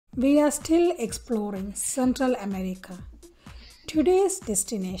We are still exploring Central America. Today's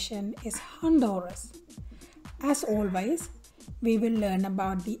destination is Honduras. As always, we will learn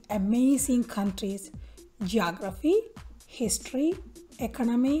about the amazing country's geography, history,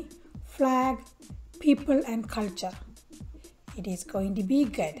 economy, flag, people, and culture. It is going to be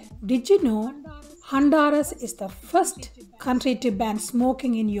good. Did you know Honduras is the first country to ban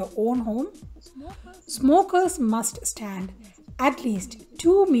smoking in your own home? Smokers must stand at least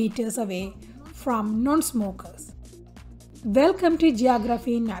 2 meters away from non-smokers. Welcome to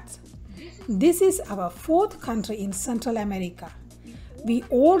Geography Nuts. This is our fourth country in Central America. We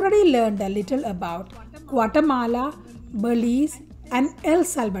already learned a little about Guatemala, Belize, and El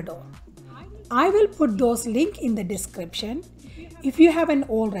Salvador. I will put those links in the description. If you haven't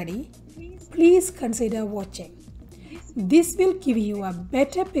already, please consider watching. This will give you a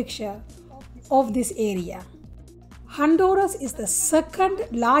better picture of this area. Honduras is the second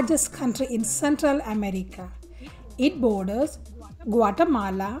largest country in Central America. It borders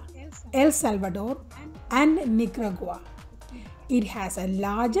Guatemala, El Salvador, and Nicaragua. It has a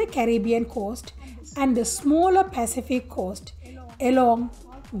larger Caribbean coast and a smaller Pacific coast along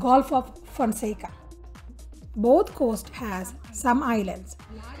Gulf of Fonseca. Both coasts has some islands.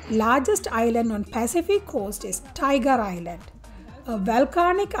 Largest island on Pacific coast is Tiger Island, a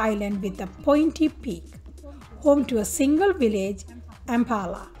volcanic island with a pointy peak, home to a single village,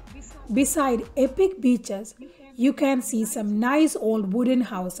 Ampala. Beside epic beaches, you can see some nice old wooden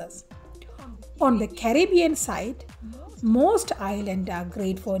houses. On the Caribbean side, most islands are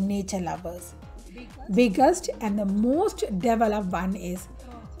great for nature lovers. Biggest and the most developed one is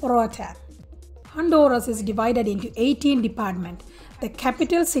Roatan. Honduras is divided into 18 departments. The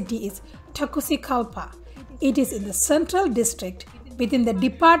capital city is Tegucigalpa. It is in the central district within the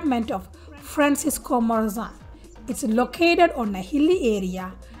department of Francisco Morazan. It's located on a hilly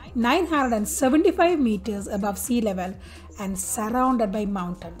area 975 meters above sea level and surrounded by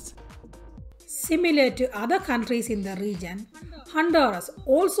mountains. Similar to other countries in the region, Honduras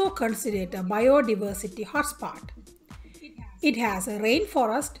also considered a biodiversity hotspot. It has a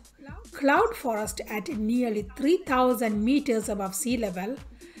rainforest, cloud forest at nearly 3,000 meters above sea level,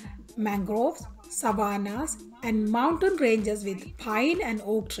 mangroves, savannas, and mountain ranges with pine and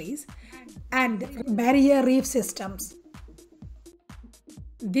oak trees, and barrier reef systems.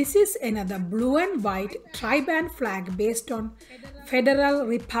 This is another blue and white tri-band flag based on Federal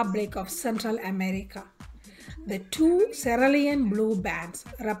Republic of Central America. The two cerulean blue bands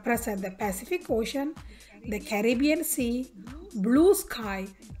represent the Pacific Ocean, the Caribbean Sea, blue sky,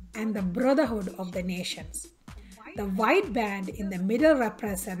 and the brotherhood of the nations. The white band in the middle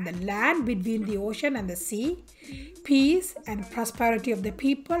represents the land between the ocean and the sea, peace and prosperity of the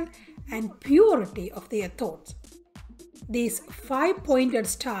people, and purity of their thoughts. These five-pointed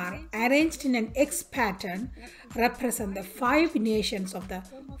stars, arranged in an X pattern, represent the 5 nations of the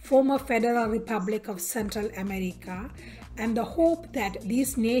former Federal Republic of Central America and the hope that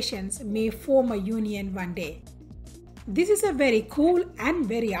these nations may form a union one day. This is a very cool and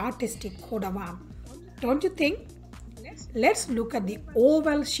very artistic coat of arms, don't you think? Let's look at the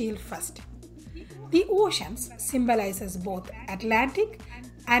oval shield first. The oceans symbolizes both Atlantic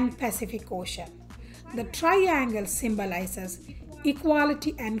and Pacific Ocean. The triangle symbolizes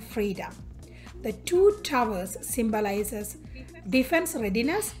equality and freedom. The two towers symbolizes defense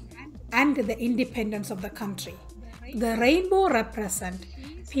readiness and the independence of the country. The rainbow represents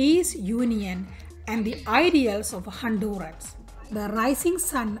peace, union, and the ideals of Hondurans. The rising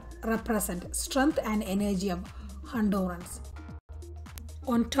sun represents strength and energy of Hondurans.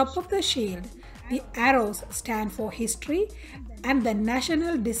 On top of the shield, the arrows stand for history and the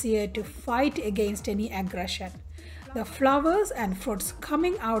national desire to fight against any aggression. The flowers and fruits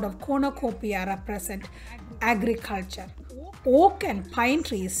coming out of cornucopia represent agriculture. Oak and pine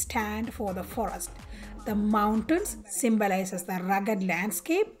trees stand for the forest. The mountains symbolizes the rugged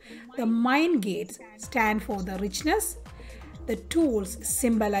landscape. The mine gates stand for the richness. The tools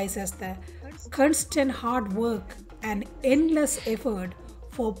symbolizes the constant hard work and endless effort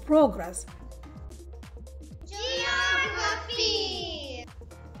for progress. Geography.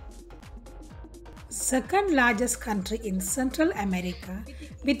 Second largest country in Central America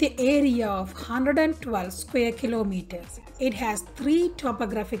with an area of 112 square kilometers. It has 3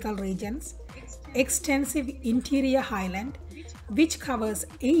 topographical regions, extensive interior highland which covers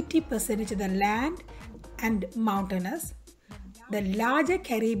 80% of the land and mountainous, the larger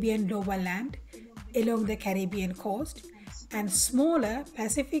Caribbean lowland along the Caribbean coast, and smaller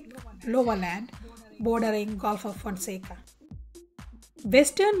Pacific lowland bordering Gulf of Fonseca.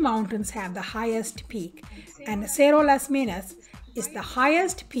 Western mountains have the highest peak, and Cerro Las Minas is the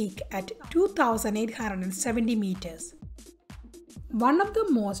highest peak at 2,870 meters. One of the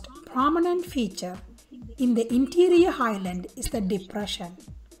most prominent features in the interior highland is the depression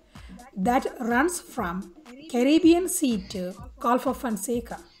that runs from Caribbean Sea to Gulf of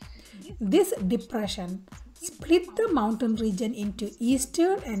Fonseca. This depression split the mountain region into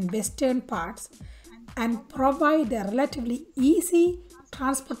eastern and western parts and provide a relatively easy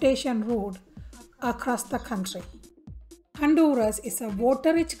transportation route across the country. Honduras is a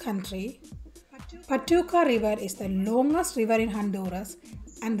water-rich country. Patuca River is the longest river in Honduras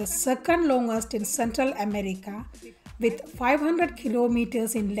and the second longest in Central America with 500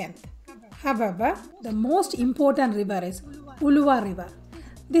 kilometers in length. However, the most important river is Ulua River.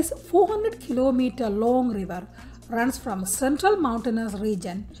 This 400 kilometer long river runs from central mountainous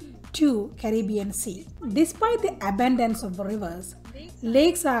region to Caribbean Sea. Despite the abundance of rivers,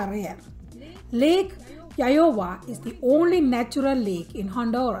 lakes are rare. Lake Yayowa is the only natural lake in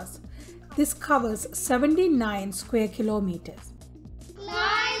Honduras. This covers 79 square kilometers.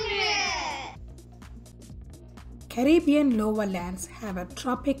 Caribbean lowlands have a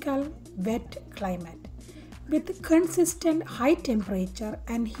tropical, wet climate with consistent high temperature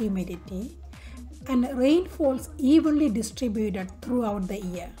and humidity, and rainfalls evenly distributed throughout the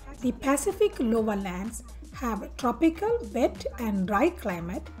year. The Pacific lowlands have tropical, wet and dry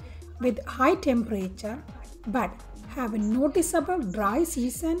climate with high temperature but have a noticeable dry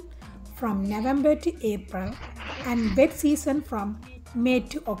season from November to April and wet season from May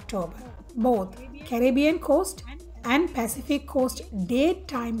to October. Both Caribbean coast and Pacific coast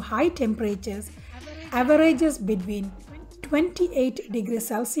daytime high temperatures averages between 28 degrees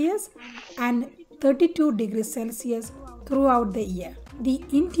Celsius and 32 degrees Celsius throughout the year. The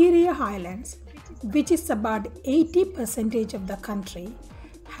interior highlands, which is about 80% of the country,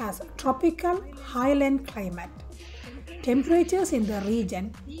 has tropical highland climate. Temperatures in the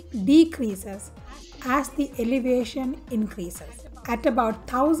region decreases as the elevation increases. At about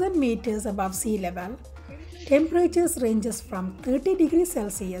 1000 meters above sea level, temperatures ranges from 30 degrees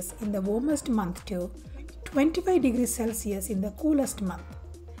Celsius in the warmest month to 25 degrees Celsius in the coolest month.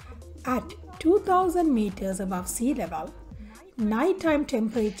 At 2000 meters above sea level, nighttime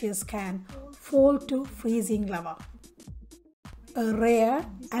temperatures can fall to freezing level. A rare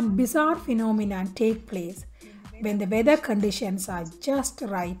and bizarre phenomenon takes place when the weather conditions are just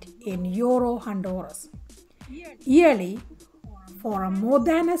right in Euro Honduras. Yearly, for more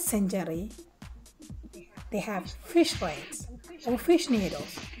than a century, they have fish rains or fish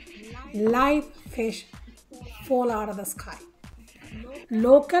needles. Live fish fall out of the sky.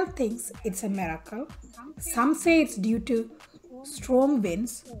 Local thinks it's a miracle. Some say it's due to strong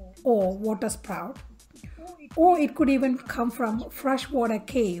winds or water sprout, or it could even come from freshwater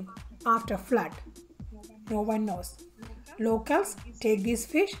cave after flood. No one knows. Locals take these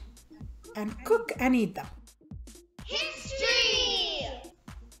fish and cook and eat them. History!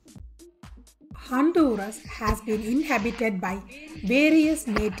 Honduras has been inhabited by various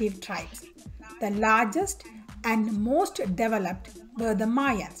native tribes. The largest and most developed were the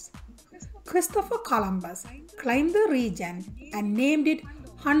Mayans. Christopher Columbus climbed the region and named it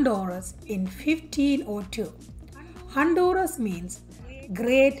Honduras in 1502. Honduras means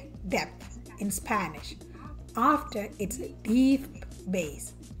great depth in Spanish after its deep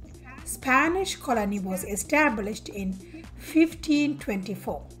base. Spanish colony was established in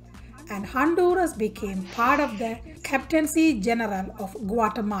 1524 and Honduras became part of the Captaincy General of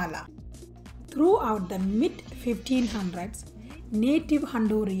Guatemala. Throughout the mid-1500s, native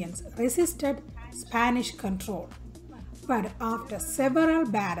Hondurans resisted Spanish control, but after several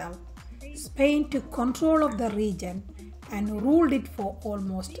battles, Spain took control of the region and ruled it for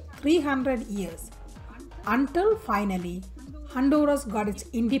almost 300 years, until finally Honduras got its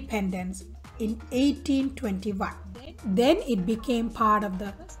independence in 1821. Then it became part of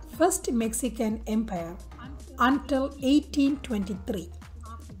the First Mexican Empire until 1823.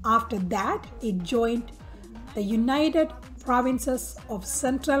 After that, it joined the United Provinces of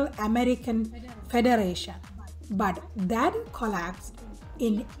Central American Federation, but that collapsed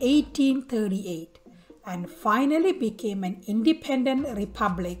in 1838 and finally became an independent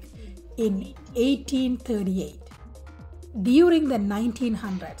republic in 1838. During the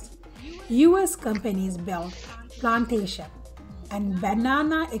 1900s, US companies built plantation and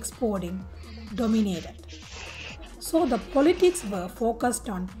banana exporting dominated. So the politics were focused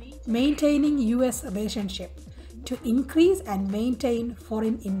on maintaining US relationship to increase and maintain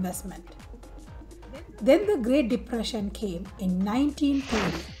foreign investment. Then the Great Depression came in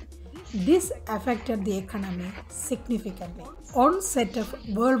 1930. This affected the economy significantly. On set of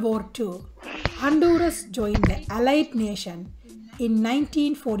World War II, Honduras joined the Allied nation in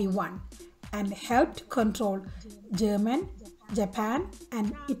 1941 and helped control German, Japan,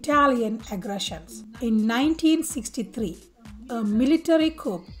 and Italian aggressions. In 1963, a military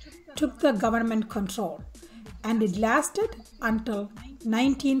coup took the government control, and it lasted until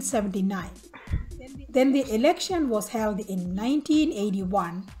 1979. Then the election was held in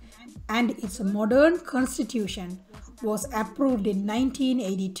 1981 and its modern constitution was approved in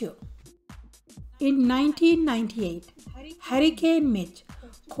 1982. In 1998, Hurricane Mitch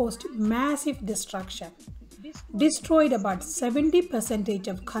caused massive destruction, destroyed about 70%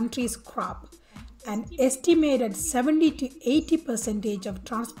 of country's crop and estimated 70 to 80% of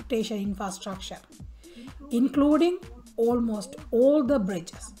transportation infrastructure, including almost all the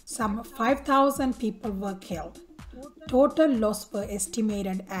bridges. Some 5,000 people were killed. Total loss were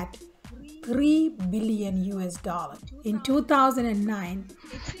estimated at $3 billion. In 2009,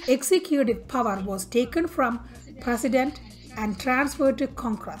 executive power was taken from President and transferred to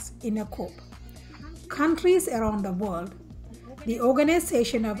Congress in a coup. Countries around the world, the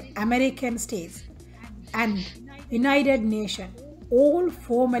Organization of American States, and United Nations all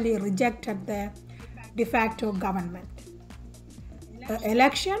formally rejected the de facto government. The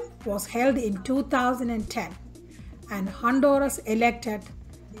election was held in 2010 and Honduras elected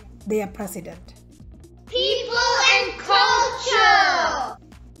their president. People and culture.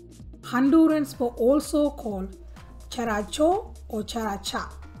 Hondurans were also called Characho or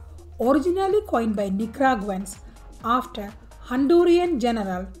Characha, originally coined by Nicaraguans after Honduran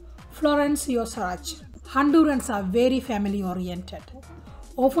General Florencio Sarach. Hondurans are very family oriented,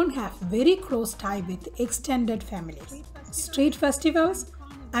 often have very close tie with extended families. Street festivals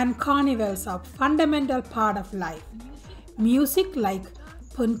and carnivals are a fundamental part of life. Music like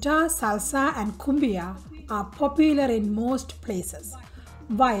punta, salsa and cumbia are popular in most places,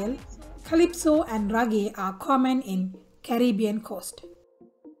 while calypso and reggae are common in Caribbean coast.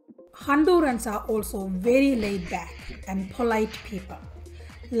 Hondurans are also very laid back and polite people.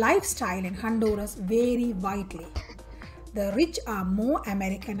 Lifestyle in Honduras vary widely. The rich are more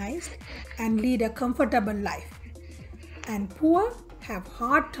Americanized and lead a comfortable life, and poor have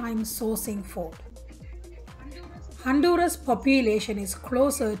hard time sourcing food. Honduras population is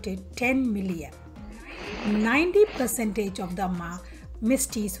closer to 10 million. 90% of them are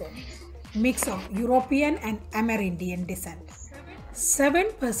mestizo, mix of European and Amerindian descent.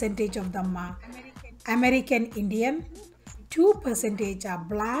 7% of them are American Indian, 2% are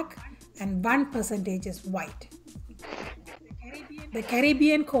black, and 1% is white. The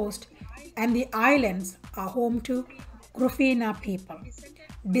Caribbean coast and the islands are home to Grufina people,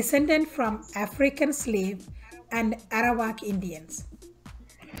 descended from African slave and Arawak Indians.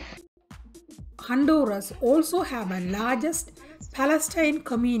 Honduras also have the largest Palestine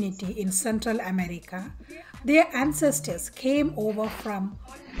community in Central America. Their ancestors came over from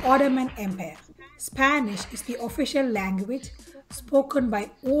Ottoman Empire. Spanish is the official language spoken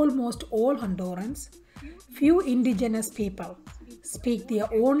by almost all Hondurans. Few indigenous people speak their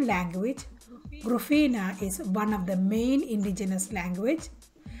own language. Grufina is one of the main indigenous languages.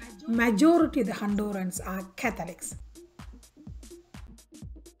 Majority of the Hondurans are Catholics.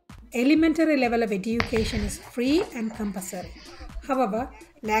 Elementary level of education is free and compulsory. However,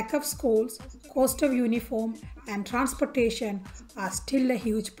 lack of schools, cost of uniform, and transportation are still a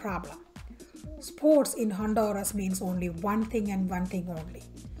huge problem. Sports in Honduras means only one thing and one thing only: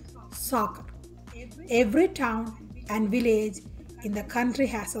 soccer. Every town and village in the country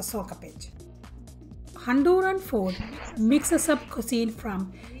has a soccer pitch. Honduran food mixes up cuisine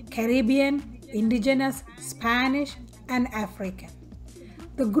from Caribbean, indigenous, Spanish, and African.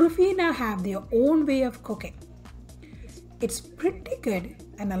 The Grufina have their own way of cooking. It's pretty good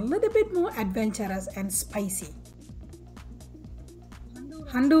and a little bit more adventurous and spicy.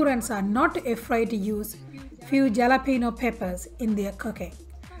 Hondurans are not afraid to use few jalapeno peppers in their cooking.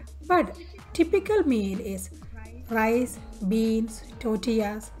 But typical meal is rice, beans,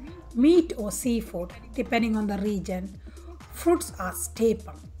 tortillas, meat or seafood depending on the region. Fruits are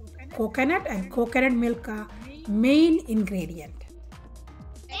staple. Coconut and coconut milk are main ingredient.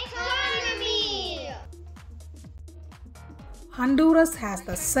 Economy. Honduras has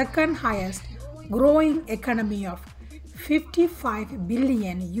the second highest growing economy of $55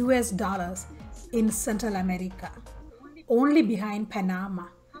 billion in Central America, only behind Panama.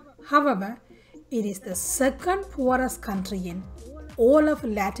 However, it is the second poorest country in all of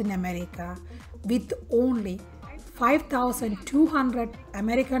Latin America with only $5,200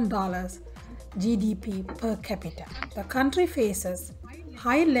 American dollars GDP per capita. The country faces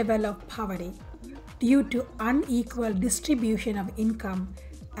high level of poverty due to unequal distribution of income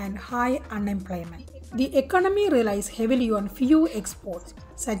and high unemployment. The economy relies heavily on few exports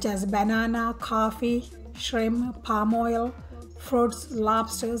such as banana, coffee, shrimp, palm oil, fruits,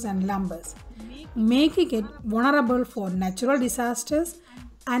 lobsters, and lumbers, making it vulnerable for natural disasters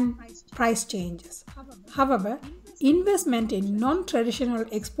and price changes. However, investment in non-traditional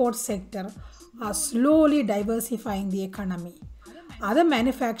export sector are slowly diversifying the economy. Other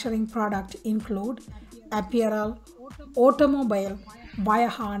manufacturing products include apparel, automobile, wire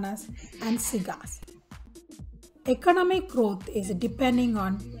harness, and cigars. Economic growth is depending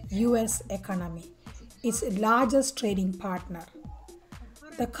on US economy, its largest trading partner.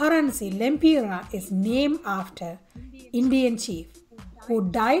 The currency lempira is named after Indian chief who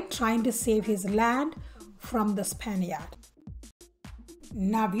died trying to save his land from the Spaniard.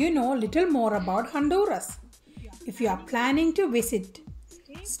 Now you know little more about Honduras. If you are planning to visit,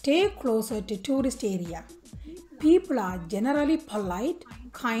 stay closer to tourist area. People are generally polite,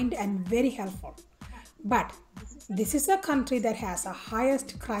 kind and very helpful. But this is a country that has the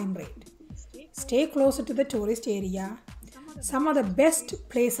highest crime rate. Stay closer to the tourist area. Some of the best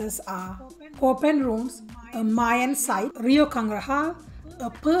places are Copan Ruins, a Mayan site, Rio Cangrejal, a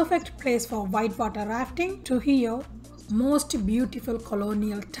perfect place for whitewater rafting, Trujillo, most beautiful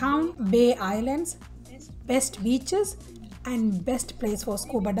colonial town, Bay Islands, best beaches and best place for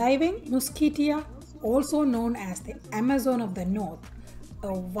scuba diving, Musquitia, also known as the Amazon of the North,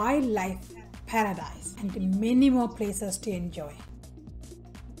 a wildlife paradise, and many more places to enjoy.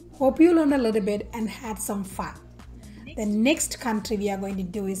 Hope you learned a little bit and had some fun. The next country we are going to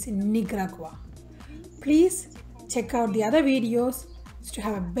do is Nicaragua. Please check out the other videos to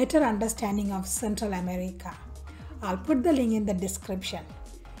have a better understanding of Central America. I'll put the link in the description.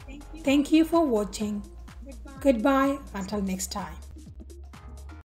 Thank you for watching. Goodbye until next time.